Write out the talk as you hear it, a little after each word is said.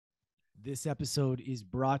This episode is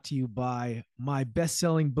brought to you by my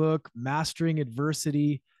best-selling book, Mastering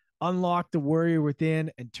Adversity: Unlock the Warrior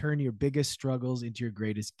Within and Turn Your Biggest Struggles into Your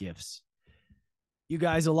Greatest Gifts. You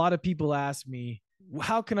guys, a lot of people ask me,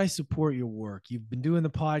 how can I support your work? You've been doing the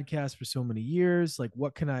podcast for so many years. Like,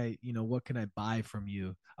 what can I buy from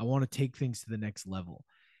you? I want to take things to the next level.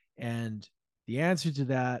 And the answer to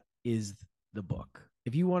that is the book.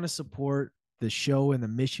 If you want to support the show and the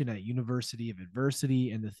mission at University of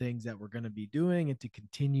Adversity and the things that we're going to be doing, and to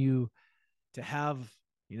continue to have,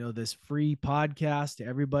 this free podcast to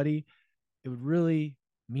everybody, it would really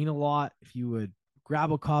mean a lot if you would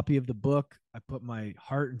grab a copy of the book. I put my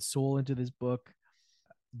heart and soul into this book.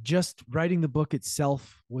 Just writing the book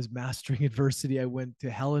itself was mastering adversity. I went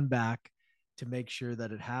to hell and back to make sure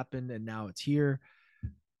that it happened, and now it's here.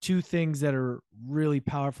 Two things that are really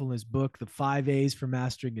powerful in this book: the 5 A's for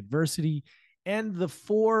mastering adversity, and the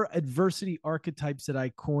 4 adversity archetypes that I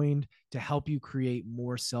coined to help you create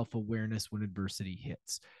more self-awareness when adversity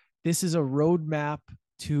hits. This is a roadmap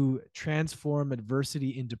to transform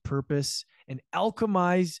adversity into purpose and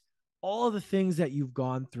alchemize all of the things that you've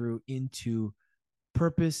gone through into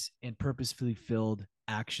purpose and purposefully filled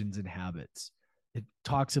actions and habits. It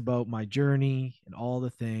talks about my journey and all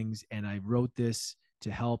the things, and I wrote this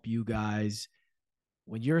to help you guys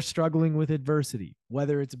when you're struggling with adversity,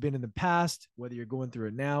 whether it's been in the past, whether you're going through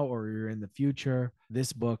it now, or you're in the future.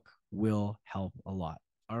 This book will help a lot.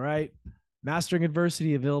 All right. Mastering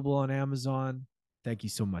Adversity, available on Amazon. Thank you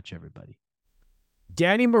so much, everybody.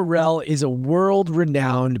 Danny Morel is a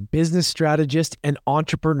world-renowned business strategist and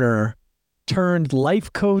entrepreneur turned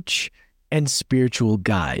life coach and spiritual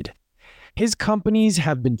guide. His companies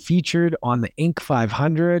have been featured on the Inc.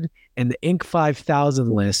 500 and the Inc. 5000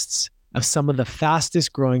 lists of some of the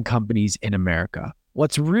fastest growing companies in America.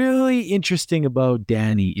 What's really interesting about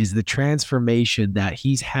Danny is the transformation that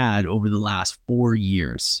he's had over the last 4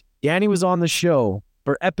 years. Danny was on the show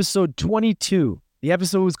for episode 22. The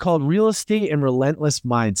episode was called Real Estate and Relentless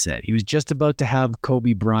Mindset. He was just about to have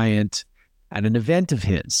Kobe Bryant at an event of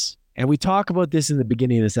his. And we talk about this in the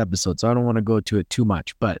beginning of this episode, so I don't want to go to it too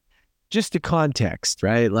much, but just the context,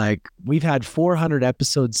 right? Like, we've had 400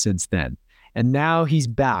 episodes since then, and now he's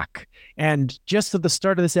back. And just at the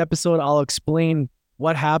start of this episode, I'll explain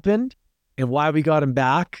what happened and why we got him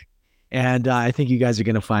back. And I think you guys are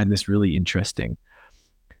going to find this really interesting.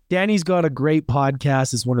 Danny's got a great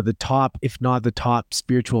podcast. It's one of the top, if not the top,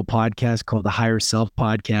 spiritual podcasts called the Higher Self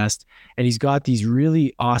Podcast. And he's got these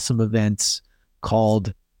really awesome events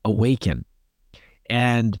called Awaken.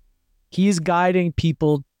 And he is guiding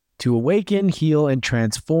people to awaken, heal, and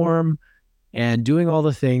transform, and doing all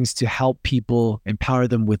the things to help people, empower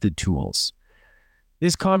them with the tools.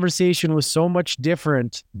 This conversation was so much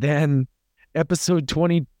different than episode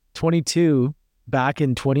 2022 back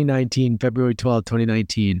in 2019, February 12th,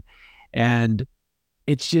 2019. And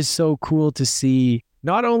it's just so cool to see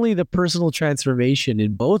not only the personal transformation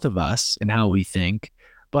in both of us and how we think,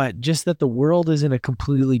 but just that the world is in a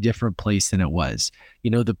completely different place than it was.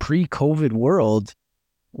 The pre-COVID world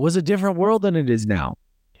was a different world than it is now.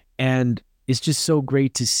 And it's just so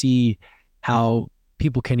great to see how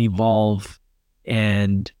people can evolve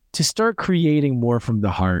and to start creating more from the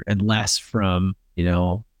heart and less from,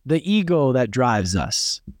 the ego that drives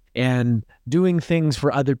us, and doing things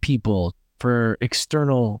for other people for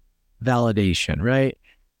external validation, right?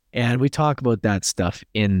 And we talk about that stuff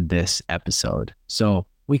in this episode. So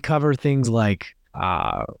we cover things like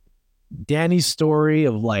Danny's story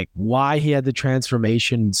of like why he had the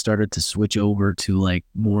transformation and started to switch over to like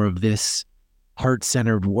more of this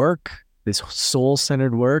heart-centered work, this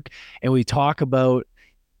soul-centered work. And we talk about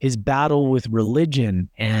his battle with religion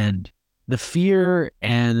and the fear,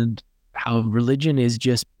 and how religion is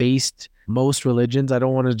just based, most religions, I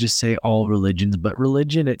don't want to just say all religions, but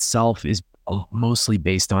religion itself is mostly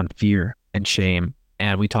based on fear and shame.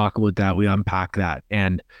 And we talk about that, we unpack that.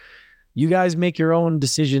 And you guys make your own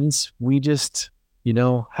decisions. We just,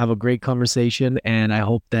 have a great conversation, and I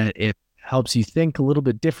hope that it helps you think a little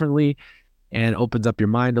bit differently and opens up your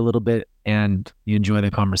mind a little bit, and you enjoy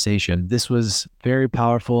the conversation. This was very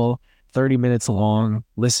powerful, 30 minutes long.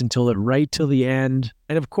 Listen to it right till the end.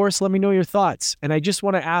 And of course, let me know your thoughts. And I just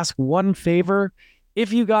want to ask one favor.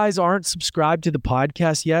 If you guys aren't subscribed to the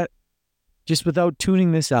podcast yet, just without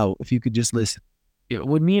tuning this out, if you could just listen. It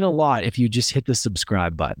would mean a lot if you just hit the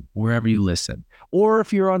subscribe button wherever you listen. Or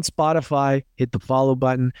if you're on Spotify, hit the follow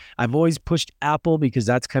button. I've always pushed Apple because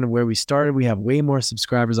that's kind of where we started. We have way more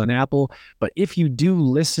subscribers on Apple. But if you do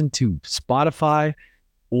listen to Spotify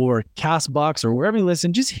or Castbox or wherever you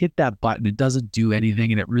listen, just hit that button. It doesn't do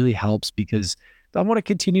anything, and it really helps because I want to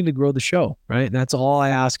continue to grow the show, right? And that's all I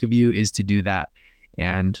ask of you is to do that.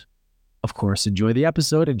 And of course, enjoy the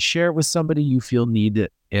episode and share it with somebody you feel needs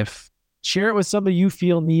it. Share it with somebody you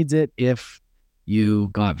feel needs it if you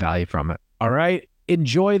got value from it. All right.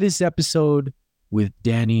 Enjoy this episode with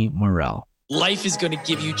Danny Morel. Life is going to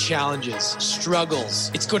give you challenges,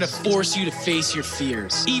 struggles. It's going to force you to face your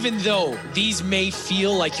fears. Even though these may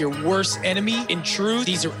feel like your worst enemy, in truth,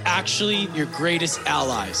 these are actually your greatest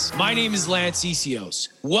allies. My name is Lance Ecios.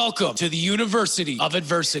 Welcome to the University of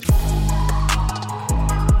Adversity.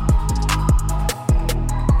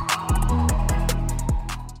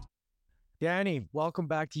 Danny, welcome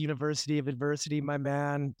back to University of Adversity, my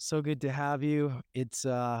man. So good to have you. It's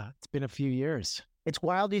been a few years. It's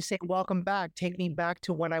wild you say welcome back. Take me back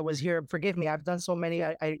to when I was here. Forgive me. I've done so many.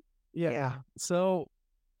 Yeah. So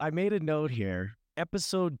I made a note here.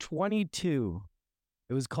 Episode 22.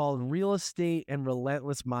 It was called Real Estate and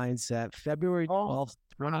Relentless Mindset, February 12th,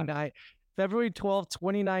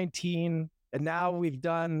 2019. And now we've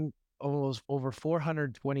done almost over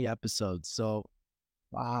 420 episodes. So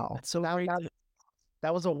wow. So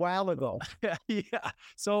that was a while ago. Yeah.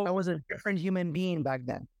 So I was a different human being back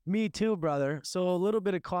then. Me too, brother. So a little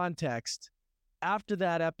bit of context. After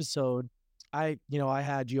that episode, I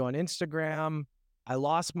had you on Instagram. I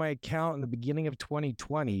lost my account in the beginning of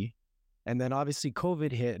 2020. And then obviously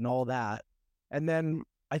COVID hit and all that. And then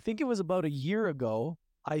I think it was about a year ago,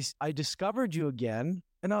 I discovered you again.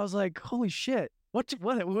 And I was like, holy shit, what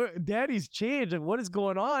Daddy's changed and what is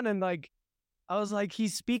going on? And like, I was like,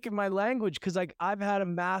 he's speaking my language because like I've had a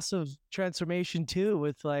massive transformation too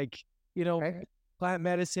with like, plant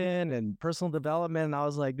medicine and personal development. And I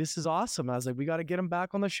was like, this is awesome. I was like, we got to get him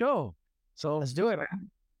back on the show. So let's do it,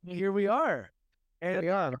 man. Here we are. And we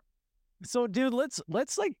are. So dude, let's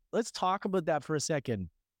talk about that for a second.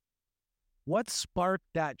 What sparked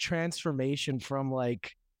that transformation from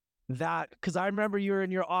like that? Because I remember you were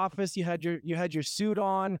in your office, you had your suit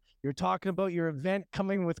on, you're talking about your event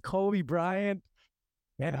coming with Kobe Bryant.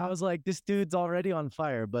 And I was like, this dude's already on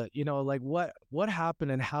fire. But like what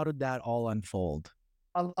happened and how did that all unfold?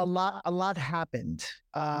 A lot happened.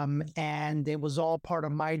 And it was all part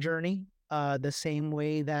of my journey. The same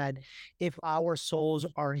way that if our souls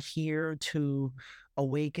are here to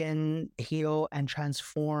awaken, heal, and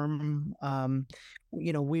transform,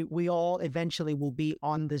 we all eventually will be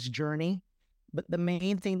on this journey. But the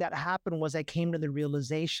main thing that happened was I came to the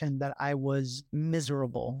realization that I was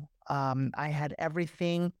miserable. I had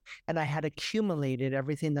everything and I had accumulated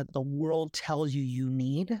everything that the world tells you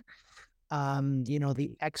need. The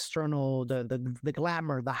external, the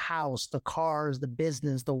glamour, the house, the cars, the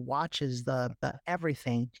business, the watches, the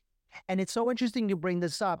everything. And it's so interesting to bring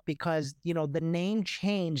this up because, the name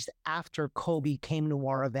changed after Kobe came to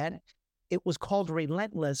our event. It was called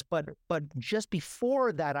Relentless, but just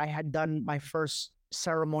before that, I had done my first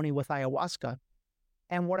ceremony with ayahuasca.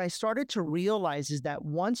 And what I started to realize is that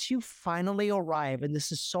once you finally arrive, and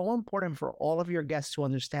this is so important for all of your guests to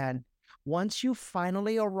understand, once you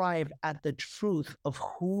finally arrive at the truth of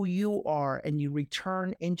who you are and you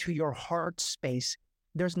return into your heart space,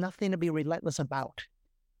 there's nothing to be relentless about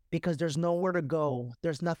because there's nowhere to go.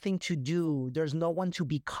 There's nothing to do. There's no one to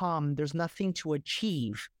become. There's nothing to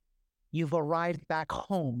achieve. You've arrived back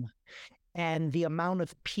home. And the amount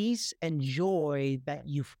of peace and joy that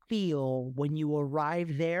you feel when you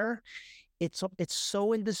arrive there, it's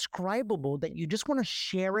so indescribable that you just want to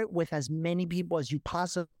share it with as many people as you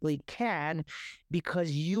possibly can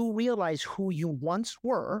because you realize who you once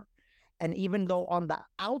were. And even though on the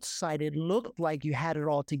outside it looked like you had it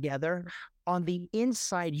all together, on the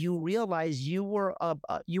inside you realize you were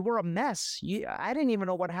a mess. I didn't even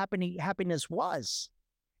know what happiness was.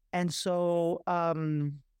 And so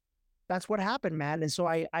that's what happened, man. And so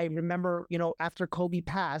I remember, after Kobe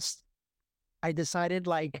passed, I decided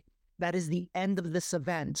like that is the end of this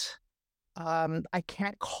event. I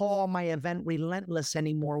can't call my event relentless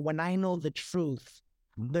anymore when I know the truth.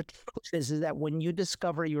 The truth is that when you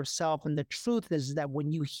discover yourself, and the truth is that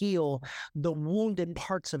when you heal the wounded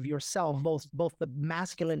parts of yourself, both the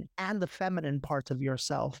masculine and the feminine parts of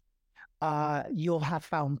yourself, you'll have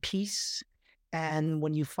found peace. And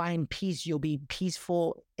when you find peace, you'll be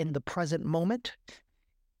peaceful in the present moment.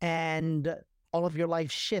 And all of your life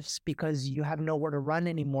shifts because you have nowhere to run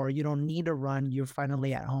anymore. You don't need to run. You're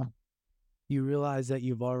finally at home. You realize that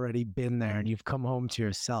you've already been there and you've come home to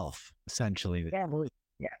yourself, essentially.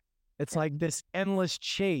 Yeah. It's like this endless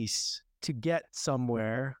chase to get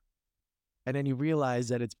somewhere. And then you realize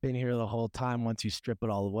that it's been here the whole time once you strip it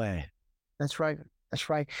all away. That's right. That's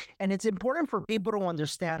right. And it's important for people to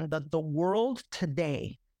understand that the world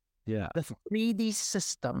today Yeah. The 3D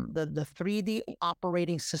system, the 3D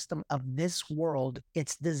operating system of this world,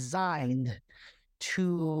 it's designed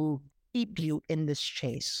to keep you in this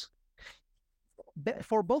chase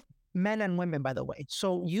for both men and women, by the way.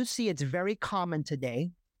 So you see it's very common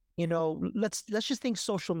today. Let's just think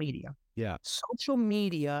social media. Yeah. Social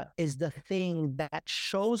media is the thing that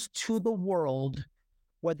shows to the world,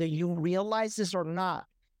 whether you realize this or not,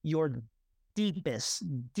 your deepest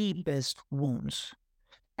wounds.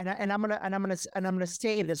 And I'm gonna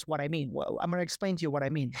say this what I mean. Well, I'm gonna explain to you what I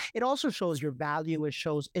mean. It also shows your value. It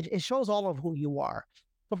shows all of who you are.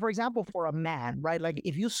 So, for example, for a man, right? Like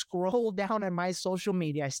if you scroll down in my social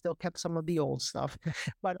media, I still kept some of the old stuff,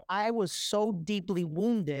 but I was so deeply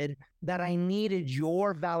wounded that I needed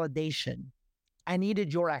your validation. I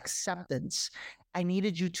needed your acceptance. I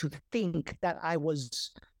needed you to think that I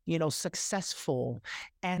was, successful.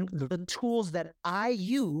 And the tools that I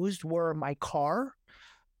used were my car,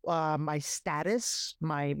 my status,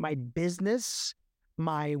 my business,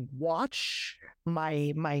 my watch,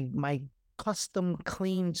 my custom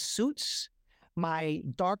clean suits, my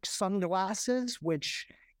dark sunglasses, which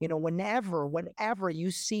whenever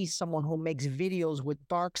you see someone who makes videos with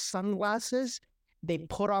dark sunglasses, they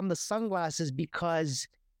put on the sunglasses because,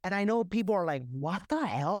 and I know people are like, what the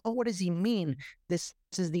hell? What does he mean? This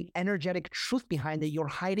is the energetic truth behind it. You're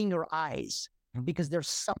hiding your eyes because there's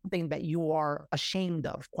something that you are ashamed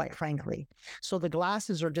of, quite frankly. So the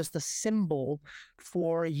glasses are just a symbol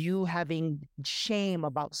for you having shame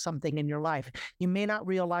about something in your life. You may not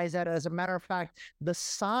realize that. As a matter of fact, the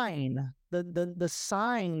sign, the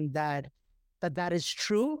sign that is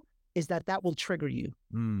true is that will trigger you.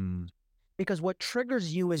 Because what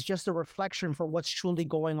triggers you is just a reflection for what's truly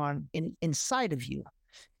going on inside of you.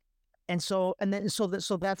 So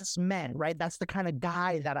that's men, right? That's the kind of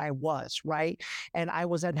guy that I was, right? And I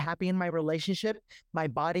was unhappy in my relationship. My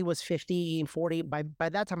body was 50, 40. By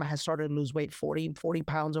that time I had started to lose weight, 40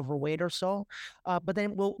 pounds overweight or so. But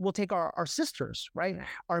then we'll take our sisters, right?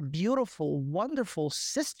 Our beautiful, wonderful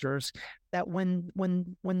sisters, that when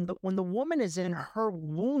the woman is in her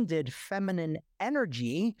wounded feminine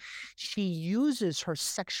energy, she uses her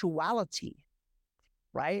sexuality,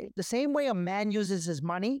 right? The same way a man uses his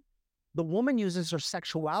money, the woman uses her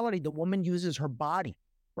sexuality, the woman uses her body,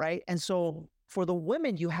 right? And so for the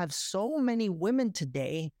women, you have so many women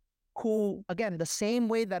today who, again, the same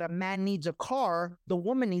way that a man needs a car, the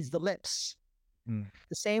woman needs the lips.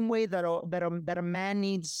 The same way that a man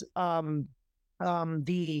needs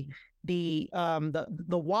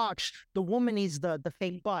the watch, the woman needs the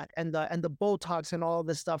fake butt and the Botox and all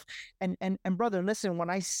this stuff. And brother, listen, when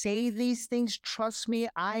I say these things, trust me,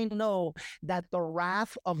 I know that the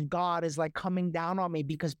wrath of God is like coming down on me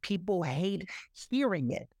because people hate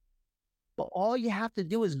hearing it. But all you have to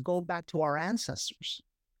do is go back to our ancestors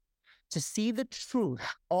to see the truth.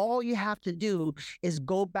 All you have to do is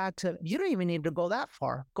go back to, you don't even need to go that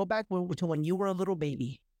far. Go back to when you were a little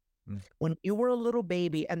baby. When you were a little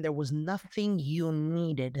baby and there was nothing you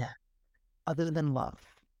needed other than love,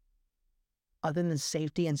 other than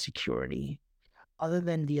safety and security, other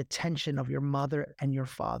than the attention of your mother and your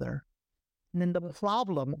father. And then the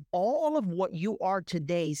problem, all of what you are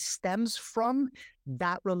today stems from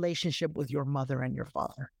that relationship with your mother and your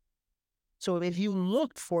father. So if you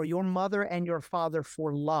looked for your mother and your father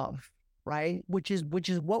for love, right? Which is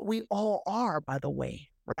what we all are, by the way,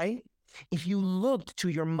 right? If you looked to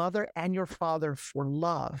your mother and your father for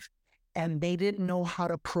love and they didn't know how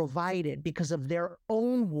to provide it because of their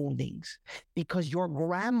own woundings, because your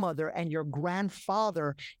grandmother and your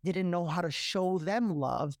grandfather didn't know how to show them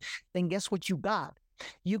love, then guess what you got?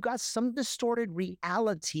 You got some distorted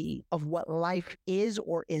reality of what life is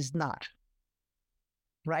or is not,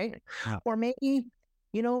 right? Yeah. Or maybe,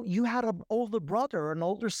 you had an older brother or an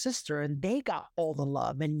older sister and they got all the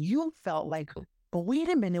love and you felt like, but wait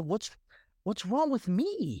a minute, what's wrong with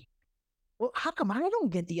me? Well, how come I don't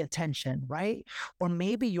get the attention, right? Or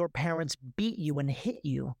maybe your parents beat you and hit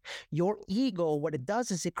you. Your ego, what it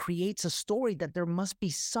does is it creates a story that there must be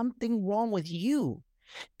something wrong with you.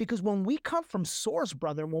 Because when we come from source,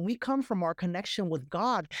 brother, when we come from our connection with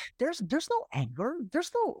God, there's no anger,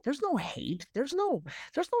 there's no hate, there's no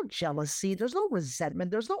jealousy, there's no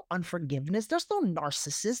resentment, there's no unforgiveness, there's no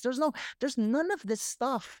narcissist, there's none of this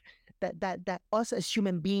stuff that us as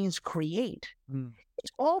human beings create.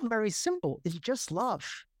 It's all very simple. It's just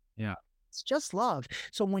love. Yeah. It's just love.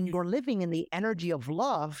 So when you're living in the energy of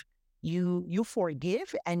love, you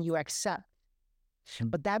forgive and you accept.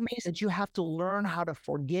 But that means that you have to learn how to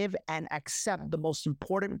forgive and accept the most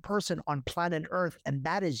important person on planet Earth, and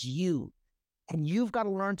that is you. And you've got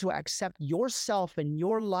to learn to accept yourself and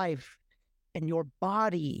your life and your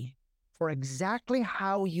body for exactly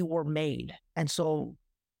how you were made. And so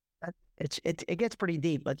it gets pretty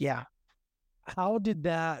deep, but yeah. How did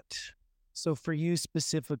that? So for you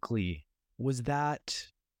specifically, was that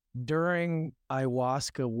during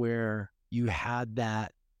ayahuasca where you had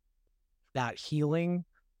that healing,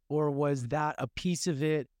 or was that a piece of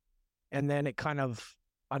it and then it kind of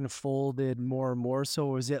unfolded more and more? So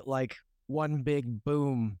was it like one big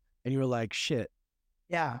boom and you were like, shit,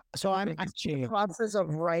 Yeah. So I'm in the process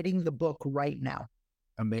of writing the book right now.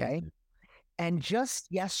 amazing. Okay. And just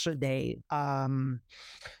yesterday, I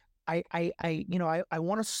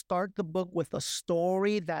want to start the book with a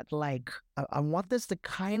story that like I want this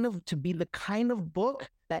to be the kind of book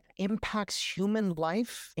that impacts human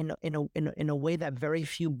life in a way that very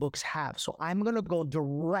few books have. So I'm gonna go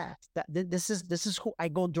direct. This is who I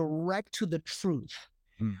go direct to the truth.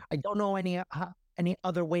 I don't know any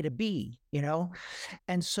other way to be, you know.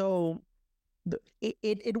 And so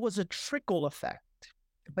it was a trickle effect,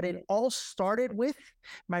 but it all started with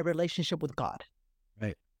my relationship with God.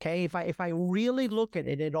 Right. Okay, if I really look at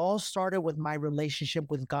it, it all started with my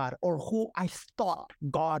relationship with God, or who I thought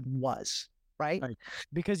God was, right? Right.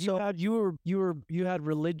 Because So you had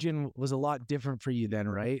religion was a lot different for you then,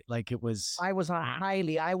 right? Like it was. I was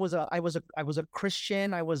I was a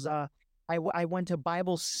Christian. I went to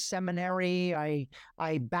Bible seminary. I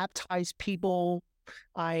baptized people.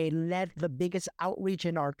 I led the biggest outreach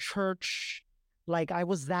in our church. Like I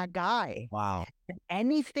was that guy. Wow. And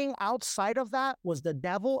anything outside of that was the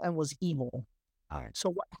devil and was evil. All right. So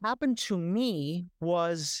what happened to me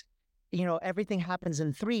was, everything happens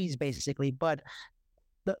in threes basically. But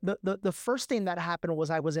the first thing that happened was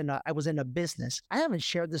I was in a business. I haven't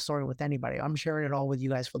shared this story with anybody. I'm sharing it all with you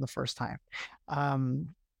guys for the first time.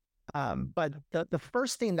 But the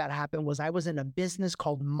first thing that happened was I was in a business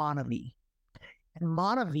called Monavi. And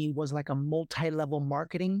Monavi was like a multi-level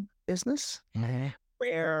marketing business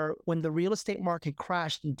where when the real estate market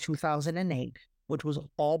crashed in 2008, which was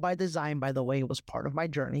all by design, by the way, it was part of my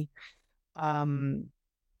journey. I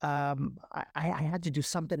had to do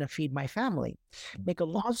something to feed my family. Make a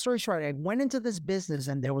long story short, I went into this business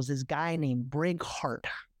and there was this guy named Brig Hart.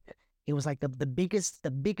 He was like the biggest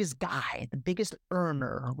guy, the biggest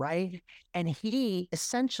earner, right? And he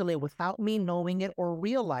essentially, without me knowing it or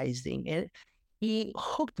realizing it, he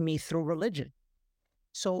hooked me through religion.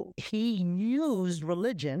 So he used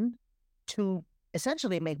religion to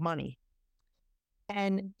essentially make money.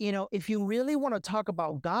 And, if you really want to talk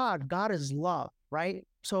about God, God is love, right?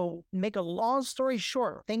 So, make a long story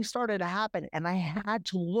short, things started to happen, and I had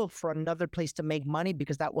to look for another place to make money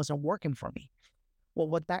because that wasn't working for me. Well,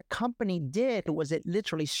 what that company did was it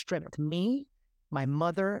literally stripped me, my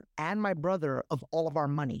mother, and my brother of all of our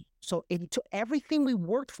money. So, it took everything we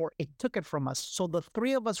worked for, it took it from us. So, the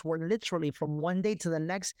three of us were literally from one day to the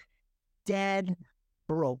next dead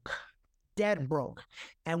broke. Dead broke.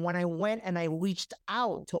 And when I went and I reached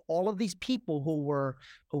out to all of these people who were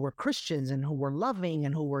Christians and who were loving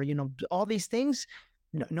and who were, all these things,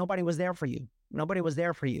 nobody was there for you. Nobody was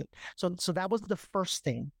there for you. So that was the first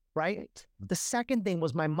thing, right? The second thing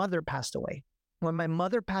was my mother passed away. When my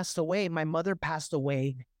mother passed away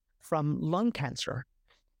from lung cancer.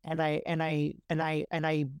 And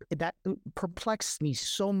that perplexed me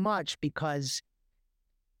so much because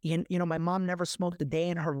my mom never smoked a day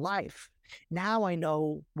in her life. Now I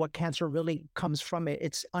know what cancer really comes from it.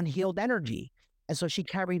 It's unhealed energy. And so she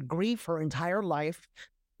carried grief her entire life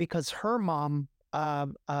because her mom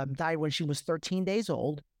died when she was 13 days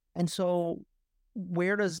old. And so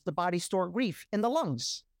where does the body store grief? In the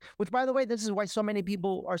lungs, which, by the way, this is why so many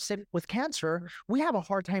people are sick with cancer. We have a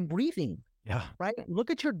hard time breathing. Yeah. Right? Look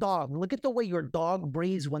at your dog. Look at the way your dog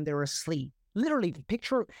breathes when they're asleep. Literally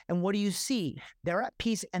picture, and what do you see? They're at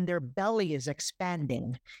peace and their belly is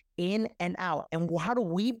expanding in and out. And how do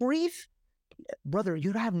we breathe? Brother,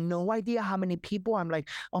 you have no idea how many people I'm like,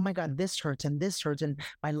 oh my God, this hurts and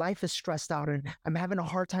my life is stressed out and I'm having a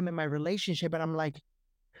hard time in my relationship. And I'm like,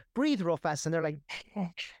 breathe real fast. And they're like,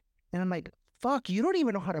 and I'm like, fuck, you don't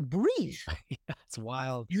even know how to breathe. That's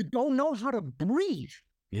wild. You don't know how to breathe.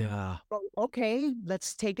 Yeah. Okay,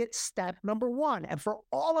 let's take it step number one. And for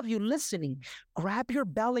all of you listening, grab your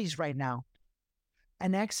bellies right now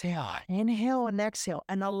and exhale. Inhale and exhale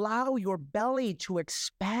and allow your belly to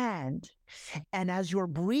expand. And as you're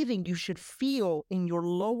breathing, you should feel in your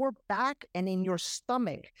lower back and in your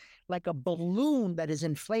stomach like a balloon that is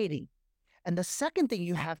inflating. And the second thing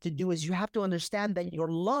you have to do is you have to understand that your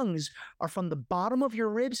lungs are from the bottom of your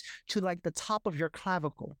ribs to like the top of your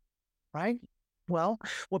clavicle, right? Well,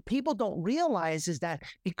 what people don't realize is that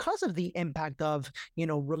because of the impact of,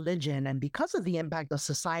 religion, and because of the impact of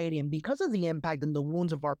society, and because of the impact and the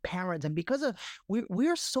wounds of our parents, and because of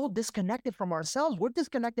we're so disconnected from ourselves, we're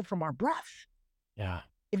disconnected from our breath. Yeah.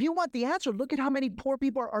 If you want the answer, look at how many poor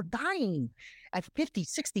people are dying at 50,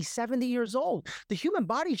 60, 70 years old. The human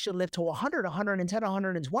body should live to 100, 110,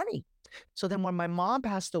 120. So then when my mom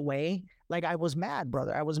passed away, like, I was mad,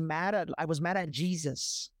 brother. I was mad at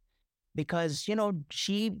Jesus, because,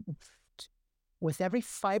 she, with every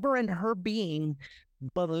fiber in her being,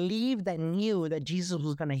 believed and knew that Jesus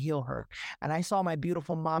was going to heal her. And I saw my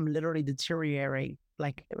beautiful mom literally deteriorate,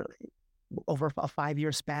 like, over a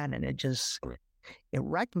 5-year span, and it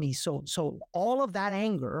wrecked me. So all of that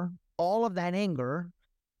anger,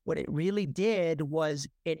 what it really did was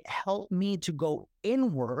it helped me to go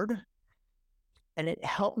inward, and it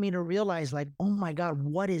helped me to realize, like, oh my God,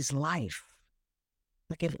 what is life?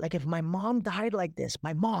 Like if my mom died like this,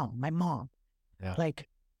 my mom, Yeah. like,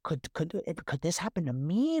 could this happen to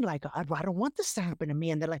me? Like, I don't want this to happen to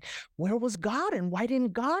me. And they're like, where was God, and why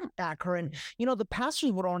didn't God back her? And the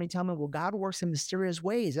pastors would only tell me, well, God works in mysterious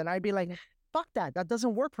ways. And I'd be like, fuck that. That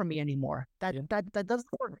doesn't work for me anymore. That doesn't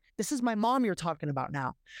work. This is my mom you're talking about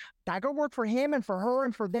now. That could work for him and for her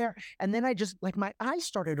and for there. And then I just, like, my eyes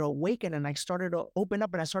started to awaken, and I started to open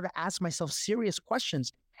up, and I started to ask myself serious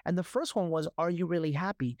questions. And the first one was, are you really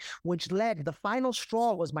happy? Which led, the final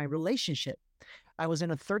straw was my relationship. I was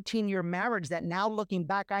in a 13-year marriage that, now looking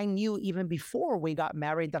back, I knew even before we got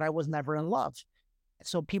married that I was never in love.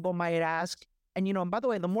 So people might ask, and by the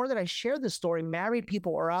way, the more that I share this story, married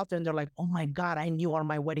people are out there and they're like, oh my God, I knew on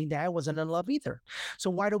my wedding day I wasn't in love either. So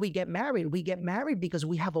why do we get married? We get married because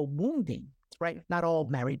we have a wounding, right? Not all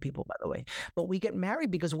married people, by the way, but we get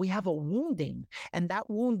married because we have a wounding, and that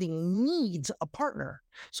wounding needs a partner.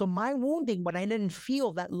 So my wounding, when I didn't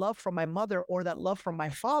feel that love from my mother or that love from my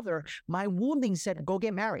father, my wounding said, go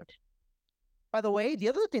get married. By the way, the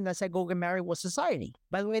other thing that said go get married was society.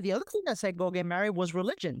 By the way, the other thing that said go get married was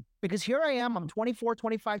religion. Because here I am, I'm 24,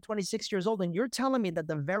 25, 26 years old, and you're telling me that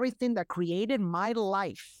the very thing that created my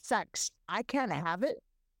life, sex, I can't have it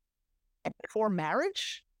before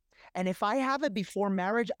marriage? And if I have it before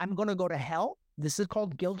marriage, I'm going to go to hell? This is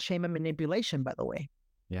called guilt, shame, and manipulation, by the way.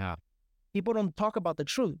 Yeah. People don't talk about the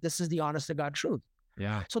truth. This is the honest to God truth.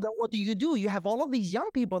 Yeah. So then what do? You have all of these young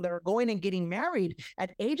people that are going and getting married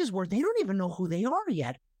at ages where they don't even know who they are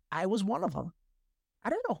yet. I was one of them. I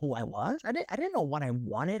didn't know who I was. I didn't know what I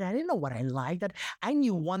wanted. I didn't know what I liked. I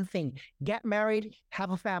knew one thing: get married,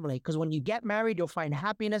 have a family. Because when you get married, you'll find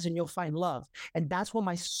happiness and you'll find love. And that's what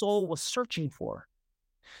my soul was searching for.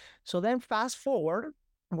 So then fast forward,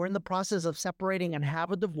 we're in the process of separating and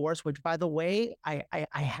have a divorce, which, by the way, I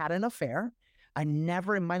had an affair. I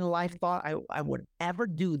never in my life thought I would ever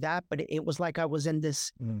do that, but it was like I was in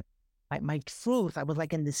this, my truth. I was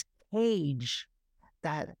like in this cage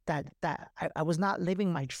that I was not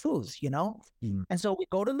living my truth. And so we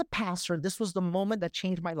go to the pastor. This was the moment that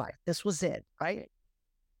changed my life. This was it, right?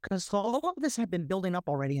 Because all of this had been building up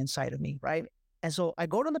already inside of me, right? And so I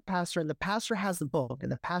go to the pastor, and the pastor has the book,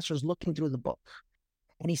 and the pastor's looking through the book,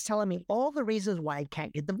 and he's telling me all the reasons why I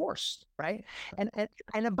can't get divorced, right? And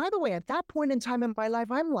by the way, at that point in time in my life,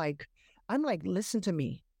 I'm like, listen to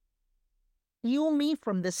me, heal me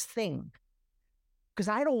from this thing, because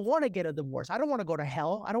I don't want to get a divorce. I don't want to go to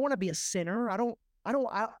hell. I don't want to be a sinner. I'm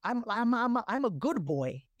a good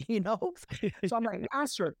boy, So I'm like,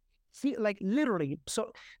 pastor, see, like, literally.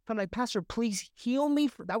 So I'm like, pastor, please heal me.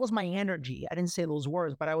 That was my energy. I didn't say those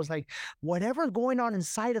words, but I was like, whatever's going on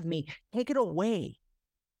inside of me, take it away.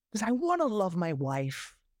 Because I want to love my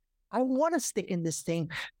wife. I want to stick in this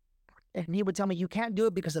thing. And he would tell me, you can't do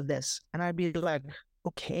it because of this. And I'd be like,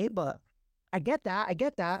 okay, but I get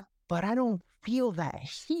that, but I don't feel that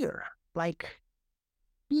here. Like,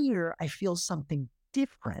 here, I feel something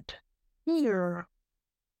different. Here,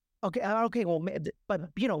 okay, well, but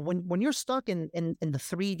when you're stuck in the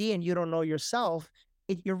 3D and you don't know yourself,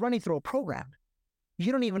 you're running through a program.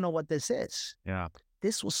 You don't even know what this is. Yeah.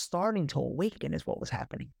 This was starting to awaken is what was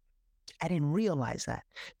happening. I didn't realize that.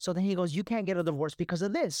 So then he goes, you can't get a divorce because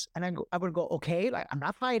of this. And I would go, okay, like, I'm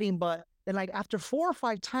not fighting. But then, like, after 4 or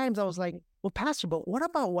 5 times, I was like, well, pastor, but what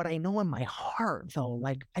about what I know in my heart, though?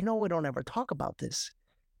 Like, I know we don't ever talk about this,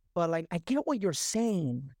 but, like, I get what you're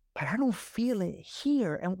saying, but I don't feel it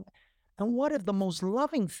here. And what if the most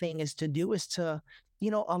loving thing is to do is to,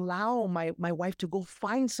 allow my wife to go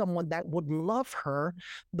find someone that would love her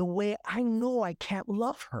the way I know I can't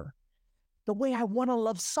love her, the way I want to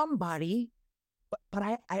love somebody, but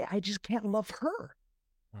I just can't love her.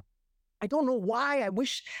 I don't know why. I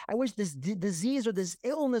wish this disease or this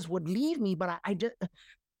illness would leave me, but I just,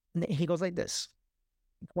 and he goes like this.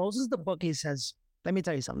 He closes the book. He says, let me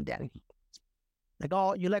tell you something, Daddy.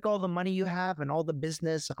 You like all the money you have and all the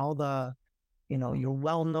business and all the, you're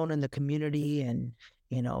well known in the community, and,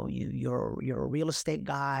 you're a real estate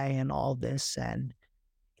guy and all this. And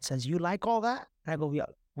he says, you like all that? And I go, yeah,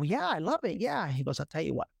 well, yeah, I love it. Yeah. He goes, I'll tell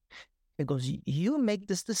you what. He goes, you make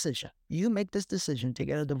this decision. You make this decision to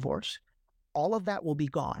get a divorce. All of that will be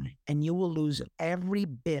gone, and you will lose every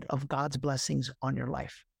bit of God's blessings on your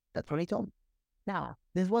life. That's what he told me. Now,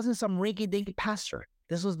 this wasn't some rinky-dinky pastor.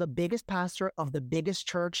 This was the biggest pastor of the biggest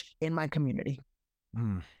church in my community.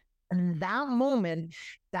 And in that moment,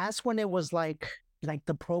 that's when it was like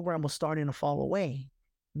the program was starting to fall away,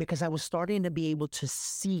 because I was starting to be able to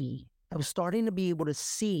see. I was starting to be able to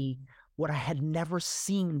see what I had never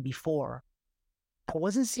seen before. I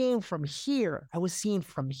wasn't seeing from here. I was seeing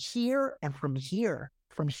from here and from here,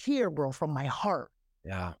 bro, from my heart.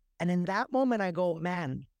 Yeah. And in that moment, I go,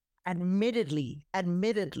 man, admittedly,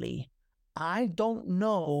 I don't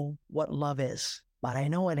know what love is, but I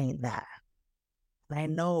know it ain't that. And I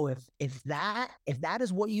know if that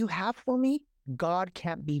is what you have for me, God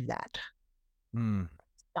can't be that.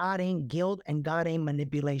 God ain't guilt and God ain't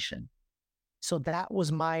manipulation. So that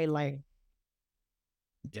was my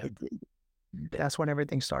that's when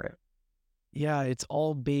everything started. Yeah, it's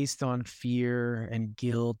all based on fear and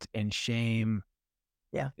guilt and shame.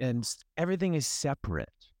 Yeah. And everything is separate,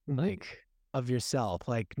 like, of yourself.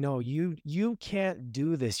 Like, no, you can't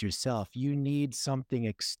do this yourself. You need something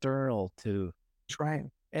external to try.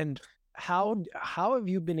 And how have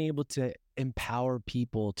you been able to empower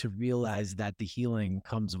people to realize that the healing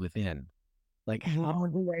comes within? Like, you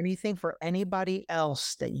don't do anything for anybody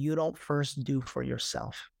else that you don't first do for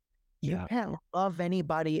yourself. You can't love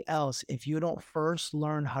anybody else if you don't first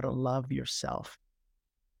learn how to love yourself.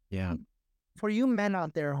 Yeah. For you men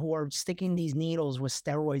out there who are sticking these needles with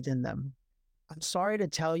steroids in them, I'm sorry to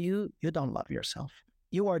tell you, you don't love yourself.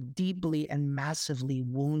 You are deeply and massively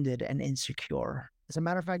wounded and insecure. As a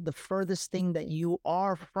matter of fact, the furthest thing that you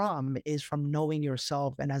are from is from knowing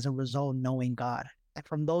yourself, and as a result, knowing God. And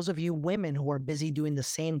from those of you women who are busy doing the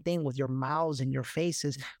same thing with your mouths and your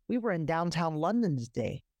faces, we were in downtown London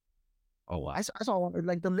today. Oh, wow. I saw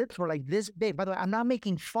like the lips were like this big. By the way, I'm not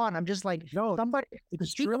making fun. I'm just like, no, somebody.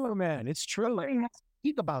 It's true, man. It's true. Somebody has to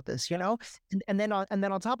speak about this, and then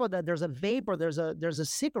on top of that, there's a vapor, there's a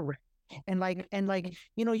cigarette, and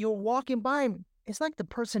you're walking by, it's like the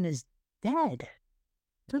person is dead.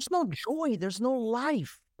 There's no joy, there's no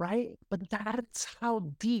life, right? But that's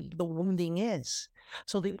how deep the wounding is.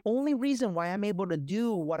 So the only reason why I'm able to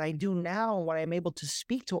do what I do now, why I'm able to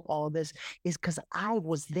speak to all of this, is because I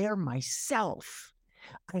was there myself.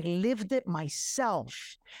 I lived it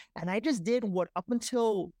myself. And I just did what up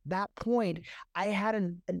until that point, I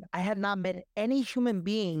had not met any human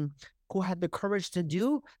being who had the courage to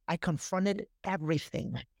do. I confronted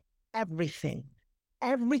everything. Everything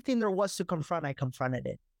there was to confront, I confronted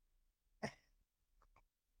it.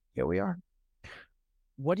 Here we are.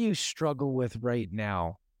 What do you struggle with right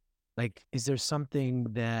now? Like, is there something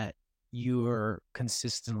that you're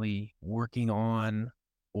consistently working on,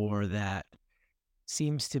 or that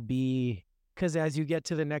seems to be, because as you get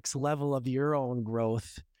to the next level of your own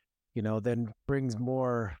growth, then brings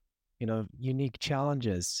more, unique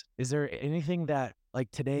challenges. Is there anything that,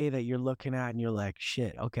 like, today that you're looking at and you're like,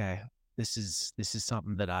 shit, okay, this is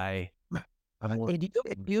something that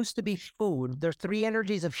it used to be food. There's 3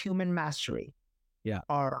 energies of human mastery. Yeah.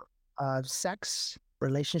 Are sex,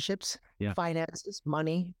 relationships, finances,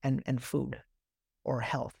 money, and food or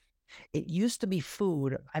health. It used to be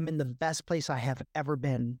food. I'm in the best place I have ever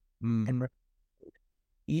been. And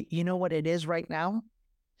you know what it is right now?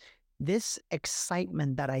 This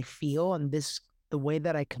excitement that I feel, and the way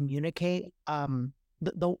that I communicate.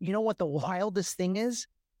 You know what the wildest thing is?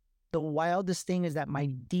 The wildest thing is that my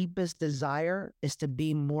deepest desire is to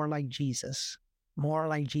be more like Jesus,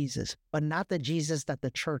 but not the Jesus that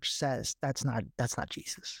the church says. That's not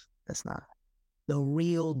Jesus. That's not the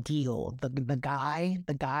real deal. The guy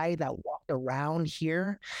that walked around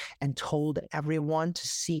here and told everyone to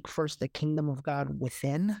seek first the kingdom of God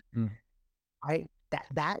within. Right?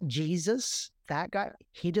 That Jesus, that guy,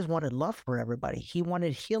 he just wanted love for everybody. He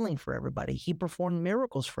wanted healing for everybody. He performed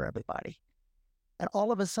miracles for everybody. And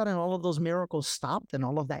all of a sudden, all of those miracles stopped and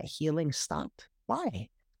all of that healing stopped. Why?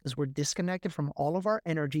 Because we're disconnected from all of our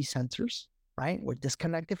energy centers, right? We're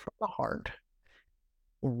disconnected from the heart.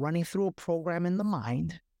 We're running through a program in the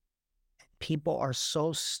mind. People are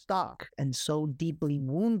so stuck and so deeply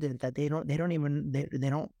wounded that they don't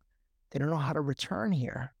know how to return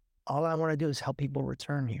here. All I want to do is help people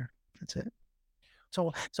return here. That's it.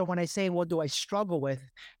 So when I say what do I struggle with,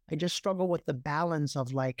 I just struggle with the balance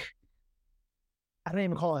of like, I don't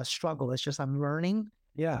even call it a struggle. It's just I'm learning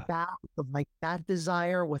Yeah. that of like that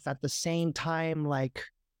desire with at the same time like,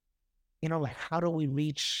 like how do we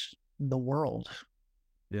reach the world?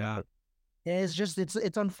 Yeah. It's just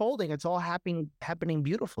it's unfolding. It's all happening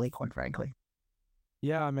beautifully, quite frankly.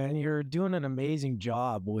 Yeah, man, you're doing an amazing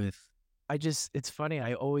job with it's funny.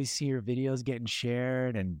 I always see your videos getting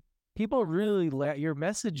shared and people really let your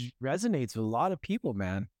message resonates with a lot of people,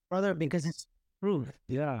 man. Brother, because it's truth.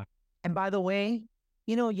 Yeah. And by the way,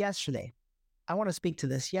 yesterday, I want to speak to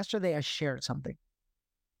this. Yesterday, I shared something.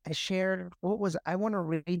 I want to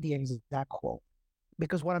read the exact quote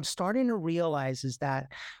because what I'm starting to realize is that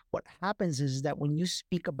what happens is that when you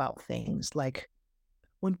speak about things, like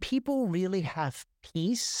when people really have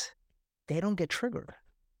peace, they don't get triggered.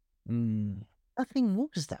 Mm. Nothing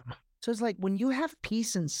moves them. So it's like when you have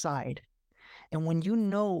peace inside and when you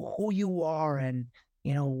know who you are and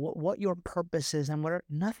what your purpose is and whatever,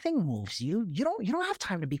 nothing moves you. You don't have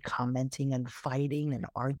time to be commenting and fighting and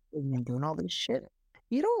arguing and doing all this shit.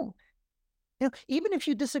 You don't. Even if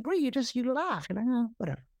you disagree, you laugh. You're like, oh,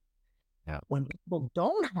 whatever. Yeah. When people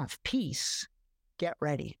don't have peace, get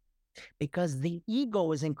ready because the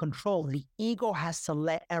ego is in control. The ego has to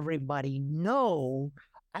let everybody know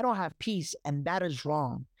I don't have peace, and that is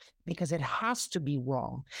wrong because it has to be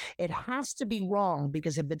wrong. It has to be wrong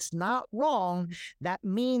because if it's not wrong, that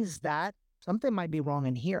means that something might be wrong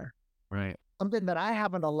in here. Right. Something that I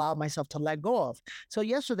haven't allowed myself to let go of. So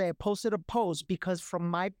yesterday I posted a post because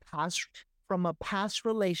from a past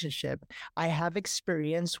relationship, I have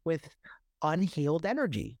experience with unhealed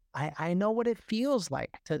energy. I know what it feels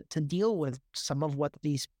like to deal with some of what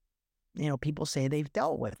these people say they've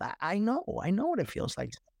dealt with. I know what it feels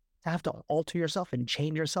like to have to alter yourself and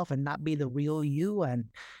change yourself and not be the real you and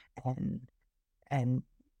and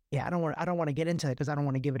yeah, I don't want to get into it because I don't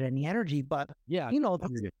want to give it any energy, but Yeah.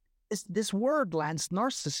 this word lands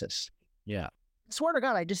narcissist. Yeah. I swear to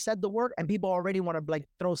God, I just said the word and people already want to like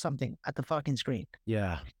throw something at the fucking screen.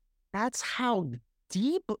 Yeah. That's how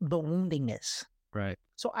deep the wounding is. Right.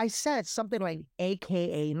 So I said something like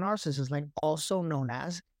AKA narcissist, like also known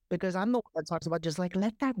as, because I'm the one that talks about just like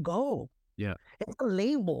let that go. Yeah. It's a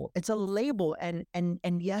label. It's a label. And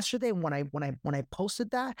yesterday when I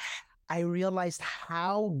posted that, I realized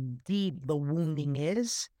how deep the wounding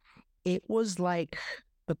is. It was like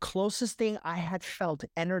the closest thing I had felt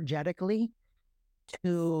energetically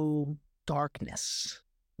to darkness.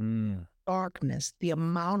 Mm. Darkness, the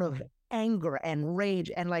amount of anger and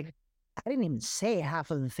rage. And like, I didn't even say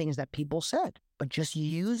half of the things that people said, but just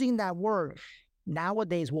using that word.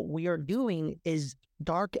 Nowadays, what we are doing is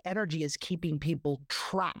dark energy is keeping people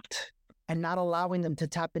trapped and not allowing them to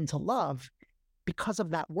tap into love because of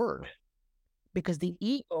that word. Because the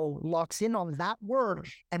ego locks in on that word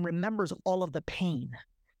and remembers all of the pain.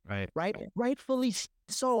 Right. Rightfully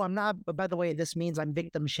so. I'm not, by the way, this means I'm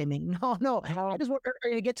victim shaming. No. I just want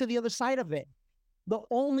to get to the other side of it. The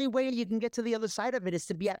only way you can get to the other side of it is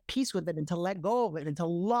to be at peace with it and to let go of it and to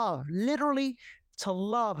love, literally to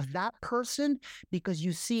love that person because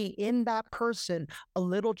you see in that person a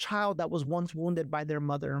little child that was once wounded by their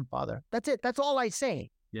mother and father. That's it. That's all I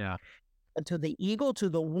say. Yeah. And to the ego, to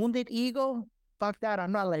the wounded ego, fuck that.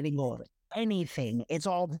 I'm not letting go of it. Anything. It's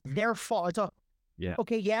all their fault. It's all, Yeah.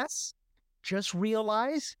 okay, yes. Just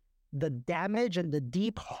realize the damage and the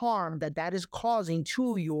deep harm that is causing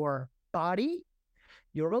to your body,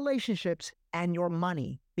 your relationships, and your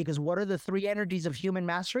money. Because what are the three energies of human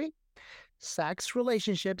mastery? Sex,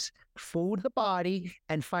 relationships, food, the body,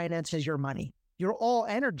 and finances, your money. You're all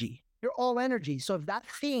energy. You're all energy. So if that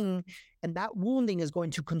thing and that wounding is going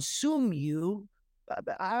to consume you,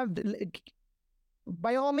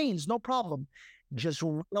 by all means, no problem. Just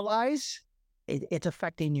realize it's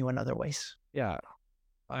affecting you in other ways. Yeah.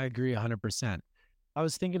 I agree 100%. I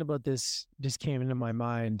was thinking about this, just came into my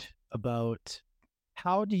mind about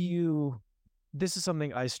how do you, this is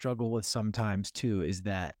something I struggle with sometimes too, is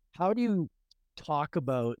that how do you talk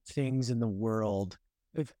about things in the world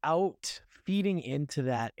without feeding into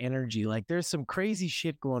that energy? Like there's some crazy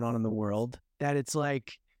shit going on in the world that it's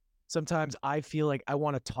like, sometimes I feel like I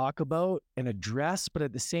want to talk about and address, but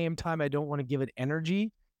at the same time, I don't want to give it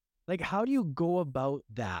energy. Like, how do you go about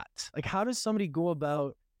that? Like, how does somebody go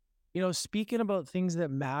about, speaking about things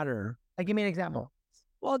that matter? Like, give me an example.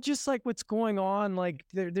 Well, just like what's going on, like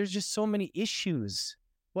there's just so many issues.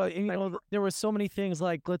 Well, there were so many things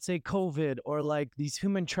like, let's say COVID or like these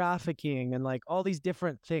human trafficking and like all these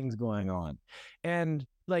different things going on. And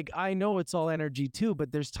like I know it's all energy too,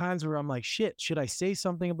 but there's times where I'm like, shit, should I say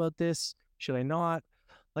something about this? Should I not?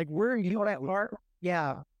 Like, where are You know you what I at? learned?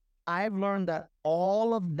 Yeah. I've learned that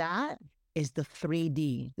all of that is the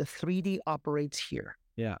 3D. The 3D operates here.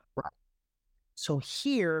 Yeah. Right. So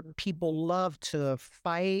here, people love to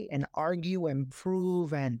fight and argue and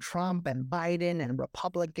prove, and Trump and Biden and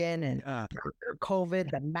Republican and COVID,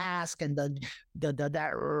 the mask and the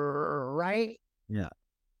that right. Yeah.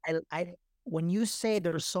 I when you say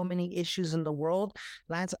there's so many issues in the world,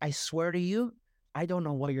 Lance, I swear to you, I don't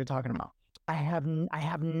know what you're talking about. I have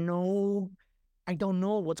no I don't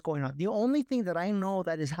know what's going on. The only thing that I know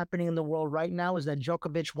that is happening in the world right now is that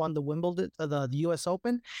Djokovic won the Wimbledon, the U.S.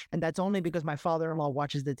 Open, and that's only because my father-in-law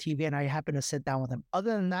watches the TV and I happen to sit down with him.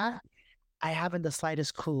 Other than that, I haven't the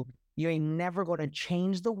slightest clue. You ain't never going to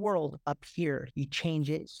change the world up here. You change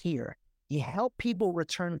it here. You help people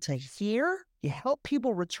return to here. You help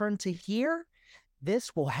people return to here.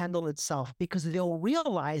 This will handle itself because they'll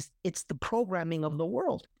realize it's the programming of the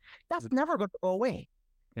world. That's never going to go away.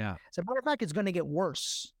 Yeah. As a matter of fact, it's going to get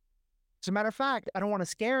worse. As a matter of fact, I don't want to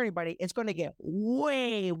scare anybody. It's going to get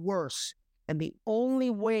way worse. And the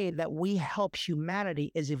only way that we help humanity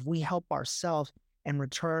is if we help ourselves and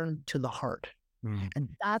return to the heart. And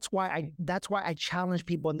that's why I challenge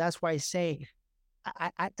people, and that's why I say,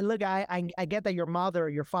 I get that your mother, or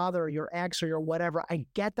your father, or your ex, or your whatever, I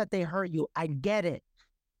get that they hurt you. I get it.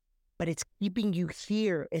 But it's keeping you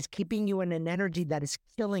here. It's keeping you in an energy that is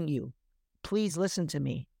killing you. Please listen to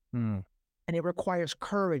me. And it requires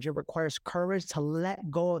courage. It requires courage to let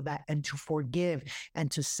go of that and to forgive and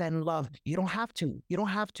to send love. You don't have to. You don't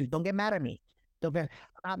have to. Don't get mad at me. Don't get,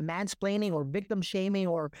 I'm not mansplaining or victim shaming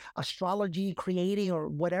or astrology creating or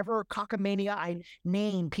whatever cockamania I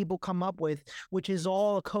name people come up with, which is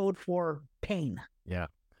all a code for pain. Yeah.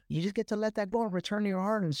 You just get to let that go and return to your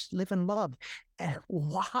heart and live in love and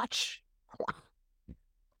watch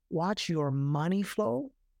your money flow.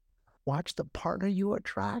 Watch the partner you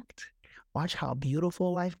attract. Watch how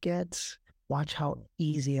beautiful life gets. Watch how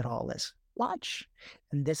easy it all is. Watch.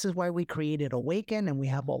 And this is why we created Awaken and we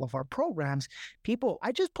have all of our programs. People,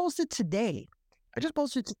 I just posted today on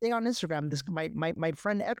Instagram. This my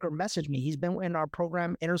friend Edgar messaged me. He's been in our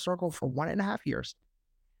program Inner Circle for 1.5 years.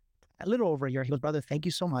 A little over a year. He goes, brother, thank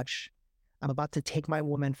you so much. I'm about to take my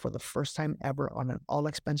woman for the first time ever on an all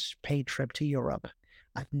expense paid trip to Europe.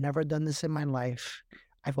 I've never done this in my life.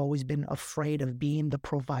 I've always been afraid of being the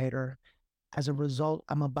provider. As a result,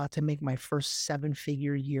 I'm about to make my first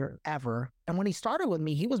 7-figure year ever. And when he started with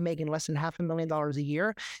me, he was making less than $500,000 a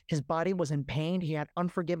year. His body was in pain. He had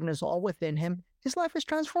unforgiveness all within him. His life is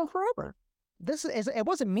transformed forever. It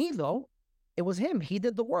wasn't me though. It was him. He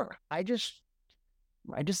did the work. I just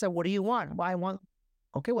said, what do you want? Well, I want,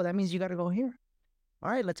 okay, well, that means you got to go here.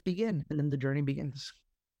 All right, let's begin. And then the journey begins.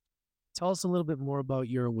 Tell us a little bit more about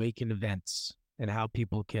your Awaken events and how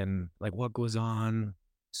people can, like, what goes on.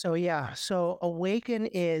 So Awaken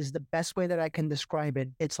is the best way that I can describe it.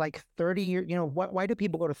 It's like 30 years, why do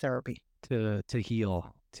people go to therapy? To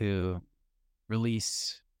heal, to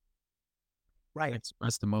release, right?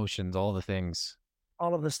 Express emotions, all the things.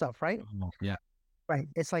 All of the stuff, right? Yeah. Right.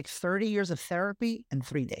 It's like 30 years of therapy in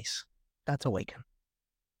 3 days. That's Awaken.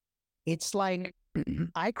 It's like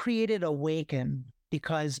I created Awaken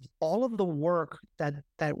because all of the work that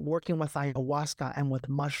working with ayahuasca and with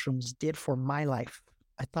mushrooms did for my life,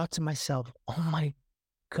 I thought to myself, oh my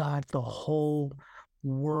God, the whole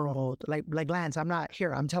world, like Lance, I'm not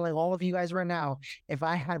here. I'm telling all of you guys right now, if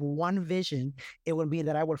I had one vision, it would be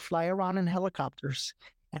that I would fly around in helicopters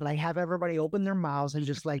and like have everybody open their mouths and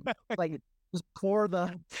just like just pour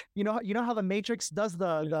the, you know how the Matrix does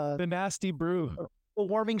the nasty brew,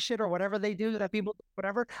 warming shit or whatever they do that people,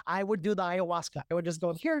 whatever. I would do the ayahuasca. I would just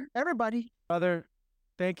go, here, everybody. Brother,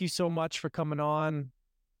 thank you so much for coming on.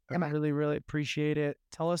 I really, really appreciate it.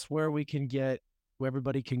 Tell us where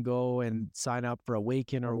everybody can go and sign up for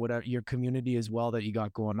Awaken or whatever, your community as well that you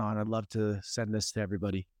got going on. I'd love to send this to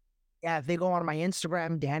everybody. Yeah, if they go on my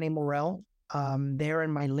Instagram, Danny Morel, there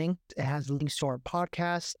in my link, it has links to our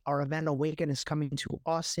podcast. Our event Awaken is coming to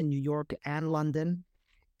Austin, New York, and London.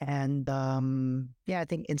 And I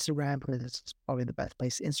think Instagram is probably the best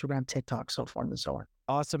place. Instagram, TikTok, so forth and so on.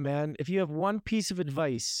 Awesome, man. If you have one piece of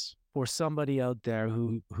advice for somebody out there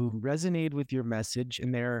who resonated with your message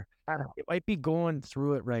and it might be going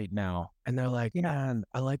through it right now, and they're like, man,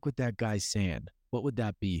 I like what that guy's saying, what would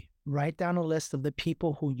that be? Write down a list of the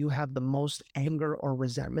people who you have the most anger or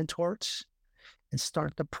resentment towards and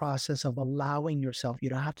start the process of allowing yourself. You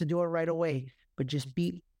don't have to do it right away, but just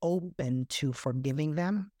be open to forgiving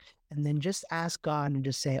them. And then just ask God and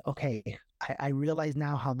just say, okay, I realize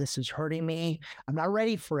now how this is hurting me. I'm not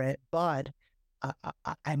ready for it, but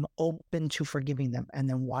I'm open to forgiving them, and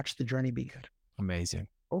then watch the journey begin. Amazing.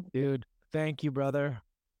 Dude, thank you, brother.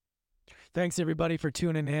 Thanks, everybody, for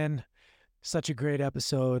tuning in. Such a great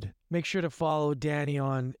episode. Make sure to follow Danny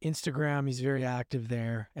on Instagram. He's very active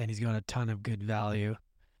there, and he's got a ton of good value.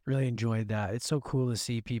 Really enjoyed that. It's so cool to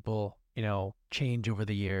see people, change over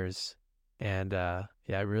the years. And yeah,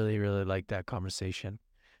 I really, really like that conversation.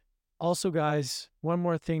 Also, guys, one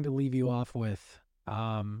more thing to leave you off with.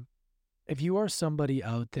 If you are somebody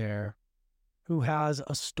out there who has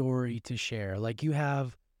a story to share, like you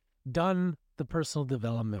have done the personal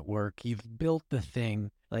development work, you've built the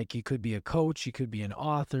thing, like you could be a coach, you could be an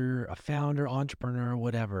author, a founder, entrepreneur,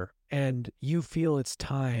 whatever, and you feel it's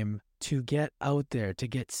time to get out there, to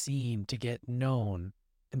get seen, to get known.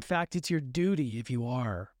 In fact, it's your duty if you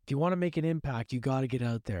are. If you want to make an impact, you got to get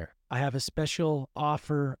out there. I have a special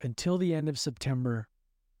offer until the end of September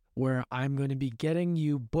where I'm going to be getting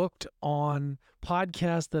you booked on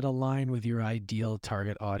podcasts that align with your ideal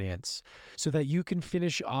target audience so that you can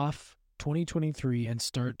finish off 2023 and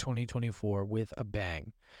start 2024 with a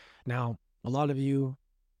bang. Now, a lot of you,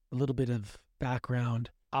 a little bit of background.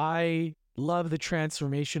 I love the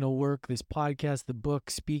transformational work, this podcast, the book,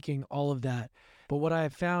 speaking, all of that. But what I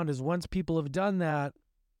have found is once people have done that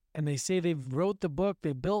and they say they've wrote the book,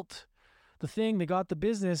 they built the thing, they got the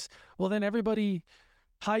business, well, then everybody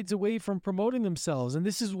hides away from promoting themselves. And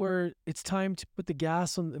this is where it's time to put the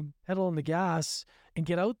pedal on the gas and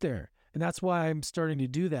get out there. And that's why I'm starting to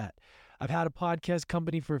do that. I've had a podcast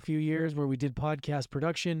company for a few years where we did podcast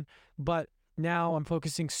production, but now I'm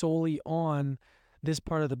focusing solely on this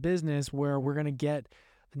part of the business where we're going to get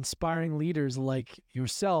inspiring leaders like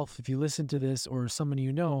yourself, if you listen to this, or someone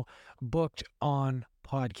you know, booked on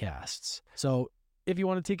podcasts. So if you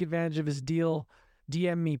want to take advantage of this deal,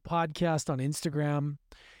 DM me podcast on Instagram,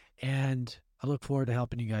 and I look forward to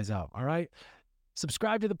helping you guys out. All right.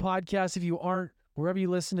 Subscribe to the podcast if you aren't, wherever you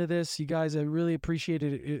listen to this. You guys, I really appreciate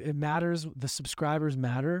it. It matters. The subscribers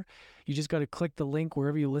matter. You just got to click the link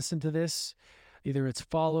wherever you listen to this. Either it's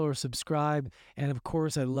follow or subscribe. And of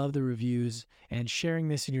course, I love the reviews, and sharing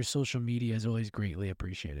this in your social media is always greatly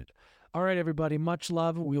appreciated. All right, everybody. Much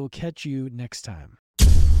love. We will catch you next time.